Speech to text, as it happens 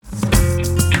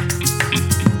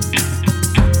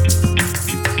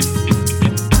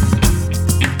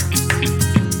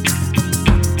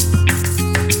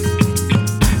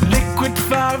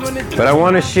But I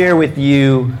want to share with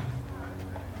you,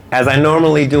 as I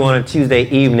normally do on a Tuesday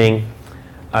evening,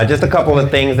 just a couple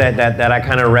of things that I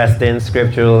kind of rest in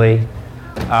scripturally.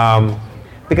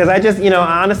 Because I just,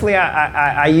 honestly,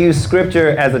 I use scripture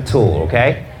as a tool,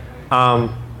 okay?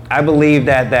 I believe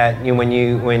that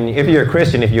if you're a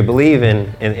Christian, if you believe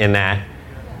in that,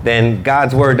 then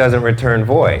God's word doesn't return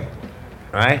void,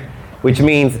 right? Which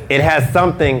means it has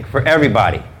something for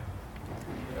everybody.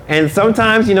 And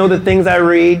sometimes, the things I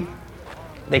read,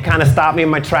 they kind of stop me in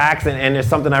my tracks, and there's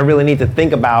something I really need to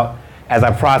think about as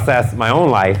I process my own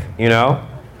life,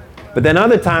 But then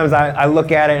other times I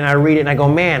look at it and I read it and I go,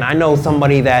 man, I know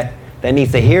somebody that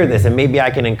needs to hear this, and maybe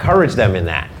I can encourage them in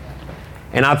that.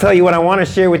 And I'll tell you what I want to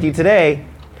share with you today.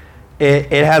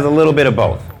 It has a little bit of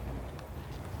both.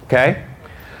 Okay?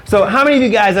 So how many of you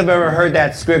guys have ever heard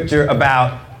that scripture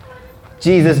about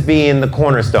Jesus being the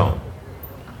cornerstone?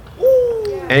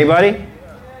 Anybody?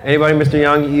 Anybody, Mr.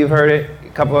 Young, you've heard it?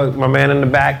 A couple of my man in the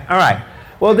back? All right.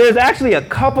 Well, there's actually a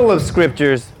couple of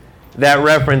scriptures that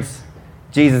reference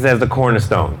Jesus as the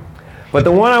cornerstone. But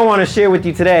the one I want to share with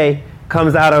you today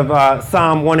comes out of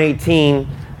Psalm 118,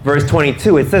 verse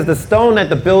 22. It says, "The stone that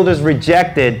the builders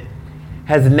rejected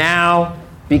has now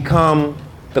become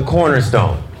the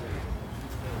cornerstone."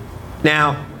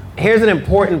 Now, here's an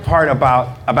important part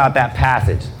about that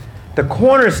passage. The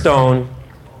cornerstone,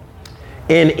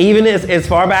 even as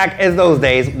far back as those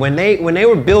days, when they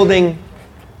were building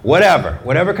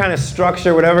whatever kind of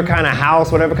structure, whatever kind of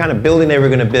house, whatever kind of building they were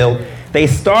going to build, they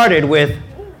started with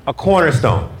a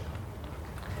cornerstone.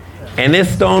 And this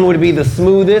stone would be the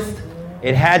smoothest.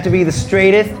 It had to be the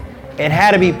straightest. It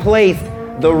had to be placed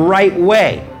the right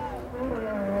way.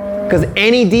 Because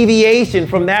any deviation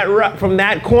from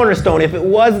that cornerstone, if it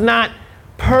was not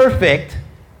perfect,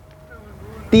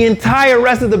 the entire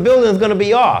rest of the building is going to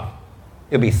be off.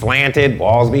 It'll be slanted,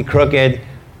 walls be crooked,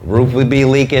 roof would be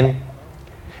leaking.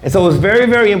 And so it was very,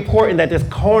 very important that this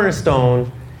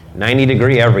cornerstone,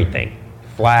 90-degree everything,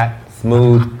 flat,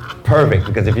 smooth, perfect.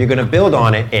 Because if you're going to build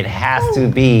on it, it has to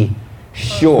be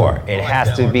sure. It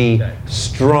has to be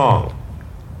strong.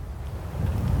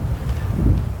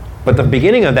 But the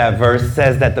beginning of that verse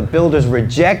says that the builders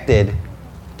rejected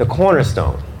the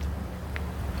cornerstone.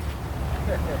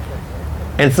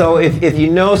 And so if you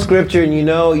know scripture and you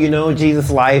know Jesus'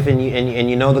 life and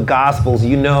you know the Gospels,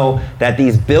 you know that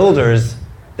these builders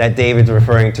that David's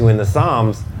referring to in the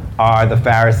Psalms are the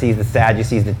Pharisees, the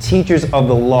Sadducees, the teachers of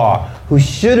the law, who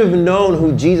should have known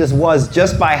who Jesus was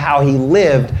just by how he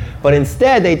lived, but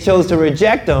instead they chose to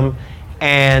reject him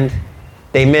and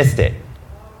they missed it.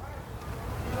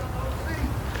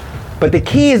 But the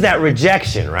key is that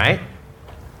rejection, right?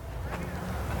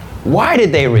 Why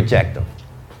did they reject him?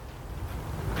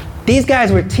 These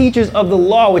guys were teachers of the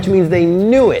law, which means they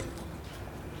knew it.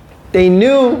 They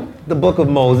knew the book of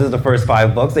Moses, the first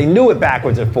 5 books. They knew it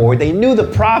backwards and forward. They knew the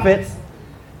prophets.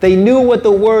 They knew what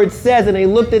the word says, and they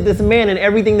looked at this man and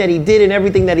everything that he did and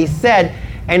everything that he said,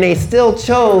 and they still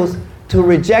chose to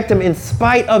reject him in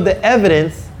spite of the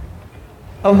evidence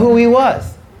of who he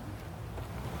was.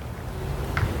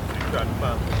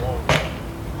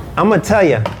 I'm going to tell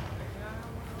you,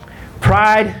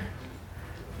 pride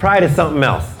is something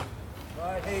else.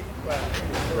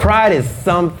 Pride is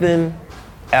something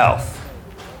else.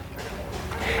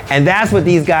 And that's what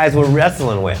these guys were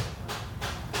wrestling with.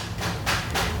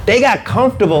 They got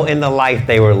comfortable in the life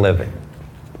they were living.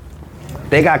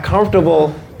 They got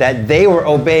comfortable that they were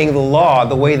obeying the law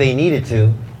the way they needed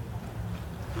to.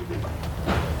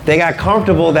 They got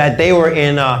comfortable that they were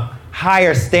in a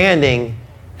higher standing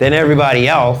than everybody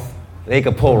else. They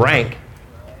could pull rank.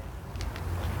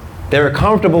 They were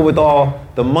comfortable with all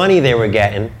the money they were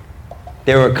getting.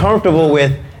 They were comfortable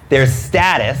with their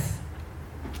status.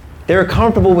 They were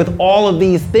comfortable with all of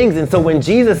these things. And so when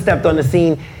Jesus stepped on the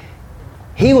scene,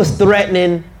 he was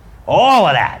threatening all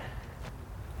of that.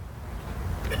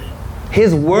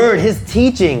 His word, his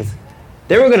teachings,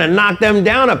 they were going to knock them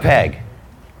down a peg.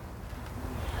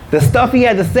 The stuff he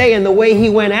had to say and the way he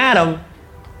went at them,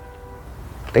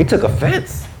 they took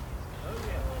offense.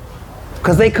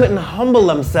 Because they couldn't humble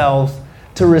themselves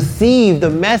to receive the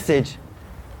message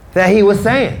that he was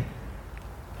saying.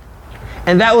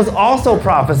 And that was also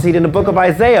prophesied in the book of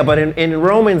Isaiah. But in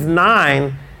Romans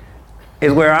 9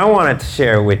 is where I wanted to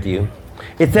share with you.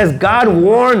 It says God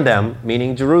warned them,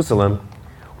 meaning Jerusalem,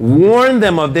 warned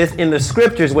them of this in the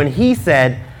scriptures when he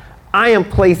said, I am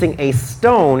placing a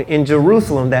stone in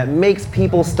Jerusalem that makes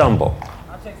people stumble.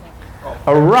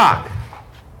 A rock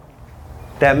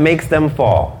that makes them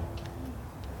fall.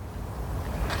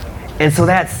 And so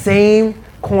that same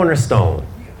cornerstone,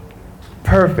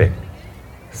 perfect,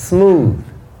 smooth,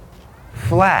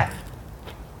 flat,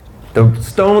 The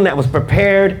stone that was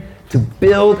prepared to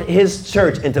build his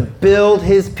church and to build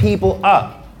his people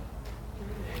up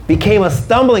became a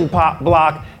stumbling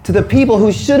block to the people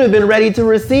who should have been ready to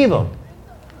receive him.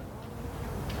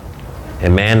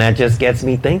 And man, that just gets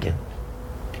me thinking.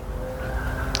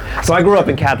 So I grew up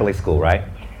in Catholic school, right?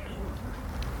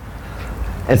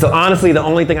 And so honestly, the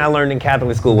only thing I learned in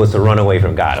Catholic school was to run away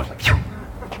from God. I was like, phew,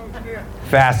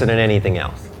 faster than anything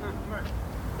else.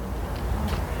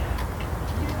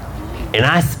 And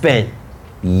I spent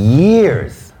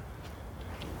years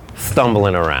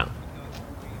stumbling around.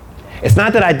 It's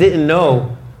not that I didn't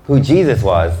know who Jesus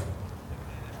was.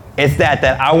 It's that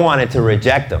I wanted to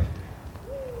reject him.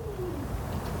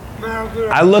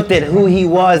 I looked at who he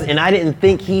was and I didn't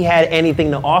think he had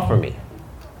anything to offer me.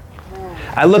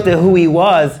 I looked at who he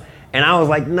was and I was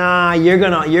like, nah, you're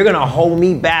gonna hold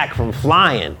me back from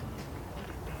flying.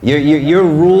 Your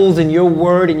rules and your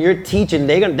word and your teaching,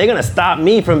 they're gonna stop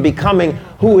me from becoming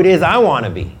who it is I want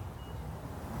to be.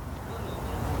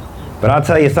 But I'll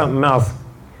tell you something else.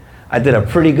 I did a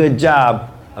pretty good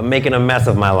job of making a mess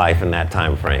of my life in that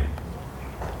time frame.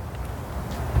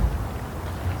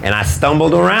 And I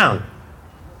stumbled around.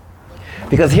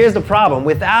 Because here's the problem.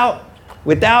 Without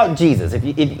Jesus, if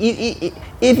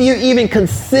you're even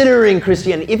considering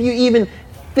Christianity, if you even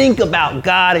think about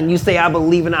God and you say, I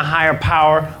believe in a higher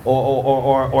power,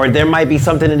 or there might be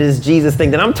something in this Jesus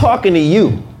thing, then I'm talking to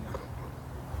you.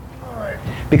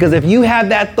 Because if you have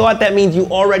that thought, that means you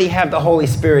already have the Holy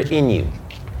Spirit in you.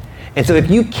 And so if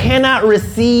you cannot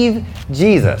receive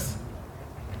Jesus,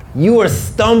 you are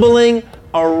stumbling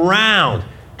around,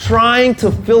 trying to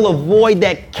fill a void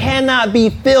that cannot be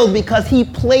filled because he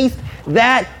placed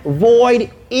that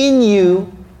void in you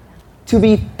to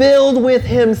be filled with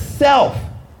himself.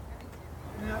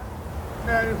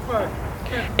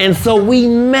 And so we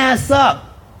mess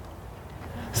up,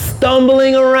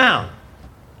 stumbling around,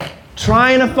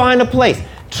 trying to find a place,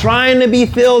 trying to be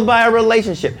filled by a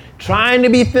relationship, trying to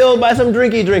be filled by some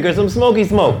drinky drink or some smoky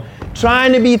smoke,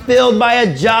 trying to be filled by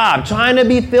a job, trying to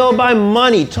be filled by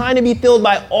money, trying to be filled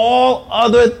by all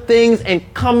other things and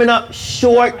coming up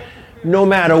short no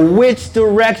matter which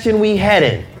direction we head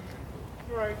in.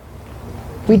 Right.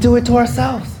 We do it to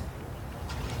ourselves.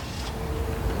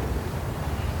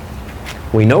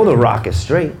 We know the rock is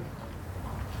straight.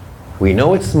 We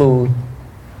know it's smooth.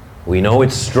 We know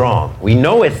it's strong. We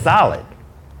know it's solid.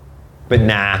 But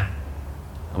nah,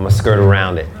 I'm gonna skirt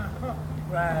around it.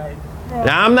 Right.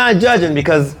 Now I'm not judging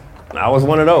because I was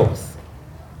one of those.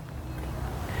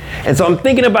 And so I'm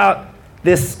thinking about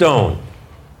this stone.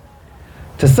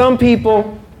 To some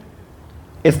people,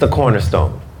 it's the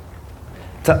cornerstone.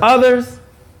 To others,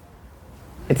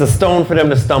 it's a stone for them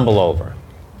to stumble over.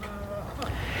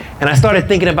 And I started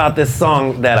thinking about this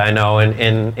song that I know,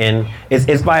 and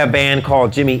it's by a band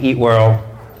called Jimmy Eat World.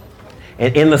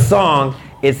 And in the song,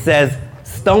 it says,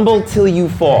 stumble till you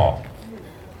fall,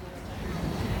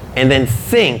 and then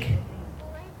sink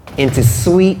into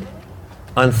sweet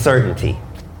uncertainty.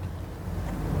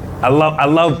 I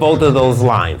love both of those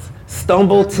lines.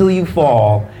 Stumble till you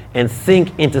fall and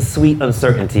sink into sweet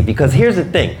uncertainty. Because here's the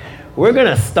thing. We're going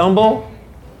to stumble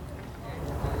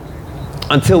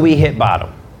until we hit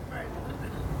bottom.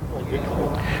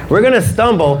 We're going to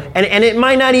stumble, and it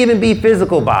might not even be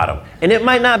physical bottom. And it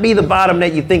might not be the bottom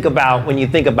that you think about when you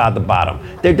think about the bottom.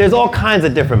 There's all kinds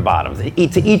of different bottoms.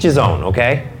 To each his own,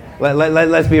 okay?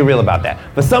 Let's be real about that.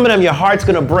 But some of them, your heart's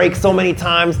going to break so many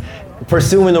times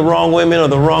pursuing the wrong women or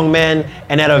the wrong men,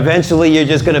 and that eventually you're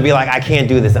just going to be like, I can't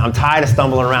do this. I'm tired of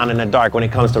stumbling around in the dark when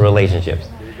it comes to relationships.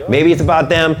 Maybe it's about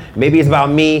them, maybe it's about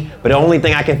me, but the only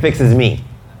thing I can fix is me.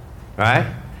 All right?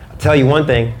 I'll tell you one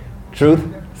thing. Truth,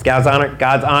 God's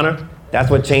honor,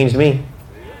 that's what changed me.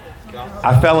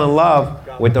 I fell in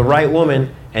love with the right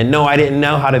woman, and no, I didn't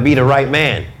know how to be the right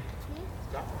man.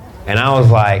 And I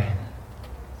was like,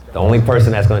 the only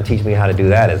person that's going to teach me how to do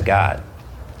that is God.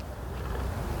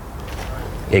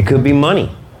 It could be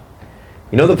money.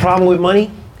 You know the problem with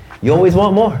money? You always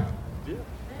want more.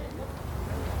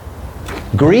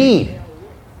 Greed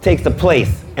takes the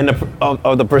place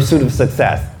of the pursuit of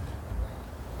success.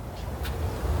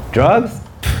 Drugs?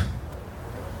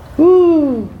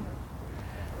 Woo!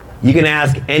 You can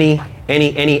ask any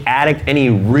addict, any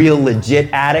real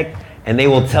legit addict, and they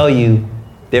will tell you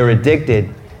they're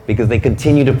addicted because they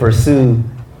continue to pursue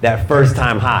that first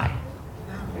time high.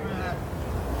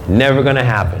 Never gonna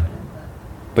happen.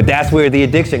 But that's where the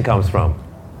addiction comes from.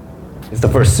 It's the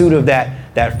pursuit of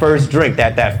that first drink,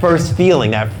 that first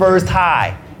feeling, that first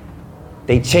high.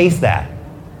 They chase that.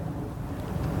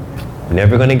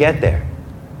 Never gonna get there.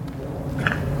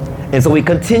 And so we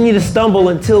continue to stumble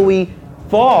until we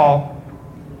fall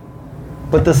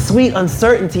But the sweet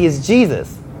uncertainty is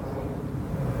Jesus.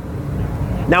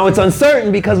 Now it's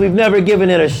uncertain because we've never given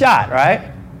it a shot,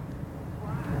 right?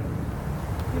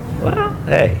 Well,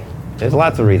 hey, there's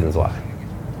lots of reasons why.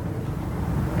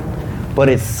 But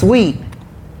it's sweet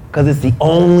because it's the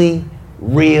only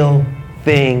real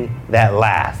thing that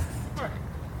lasts.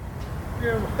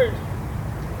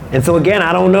 And so again,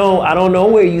 I don't know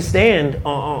where you stand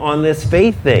on this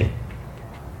faith thing.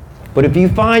 But if you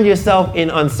find yourself in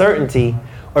uncertainty,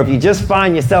 or if you just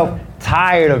find yourself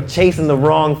tired of chasing the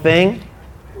wrong thing,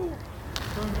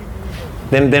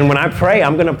 then when I pray,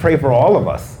 I'm going to pray for all of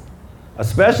us,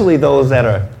 especially those that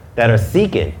are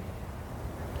seeking.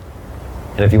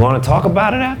 And if you want to talk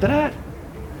about it after that,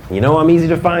 you know I'm easy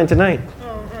to find tonight.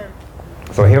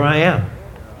 So here I am.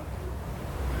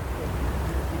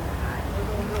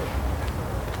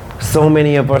 So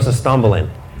many of us are stumbling.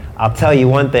 I'll tell you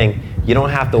one thing, you don't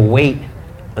have to wait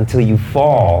until you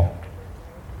fall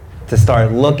to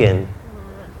start looking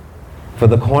for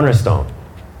the cornerstone.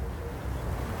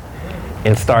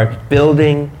 And start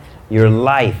building your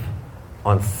life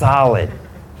on solid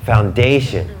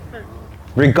foundation.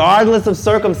 Regardless of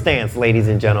circumstance, ladies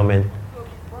and gentlemen.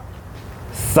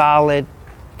 Solid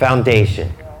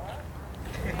foundation.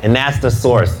 And that's the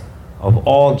source of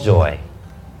all joy,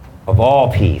 of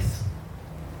all peace,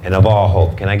 and of all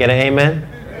hope. Can I get an amen?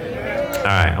 Amen. All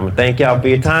right, I'm going to thank y'all for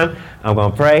your time. I'm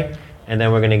going to pray, and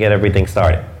then we're going to get everything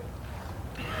started.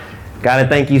 God, I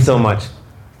thank you so much.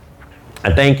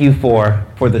 I thank you for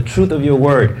the truth of your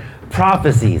word,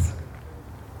 prophecies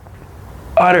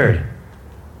uttered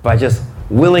by just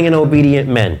willing and obedient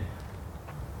men,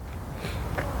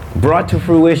 brought to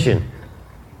fruition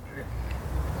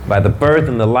by the birth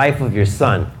and the life of your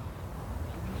Son,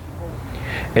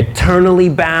 eternally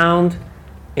bound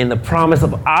in the promise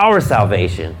of our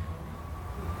salvation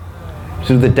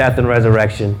through the death and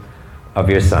resurrection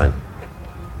of your Son.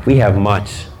 We have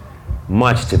much,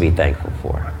 much to be thankful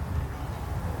for.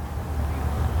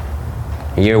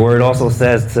 And your word also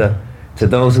says to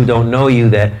those who don't know you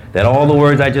that all the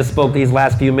words I just spoke these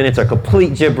last few minutes are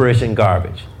complete gibberish and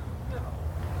garbage.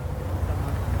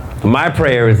 My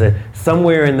prayer is that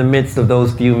somewhere in the midst of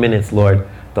those few minutes, Lord,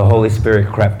 the Holy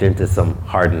Spirit crept into some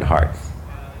hardened hearts.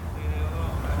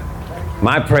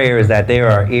 My prayer is that there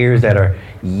are ears that are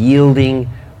yielding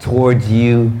towards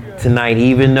you tonight,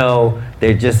 even though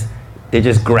they're just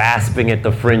grasping at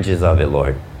the fringes of it,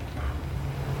 Lord.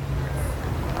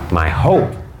 My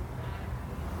hope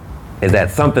is that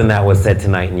something that was said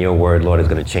tonight in your word, Lord, is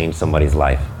going to change somebody's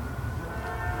life.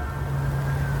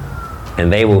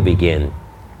 And they will begin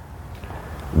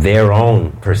their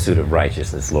own pursuit of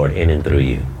righteousness, Lord, in and through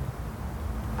you.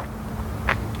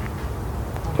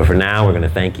 But for now, we're going to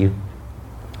thank you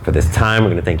for this time. We're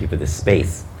going to thank you for this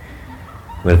space.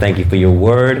 We're going to thank you for your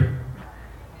word.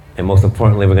 And most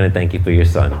importantly, we're going to thank you for your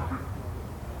Son.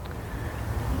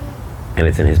 And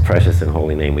it's in his precious and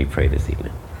holy name we pray this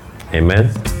evening.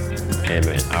 Amen.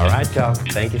 Amen. All right, y'all.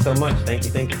 Thank you so much. Thank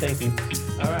you.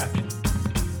 All right.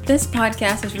 This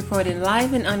podcast is recorded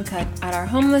live and uncut at our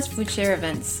homeless food share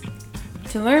events.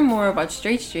 To learn more about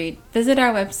Straight Street, visit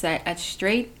our website at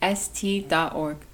straightst.org.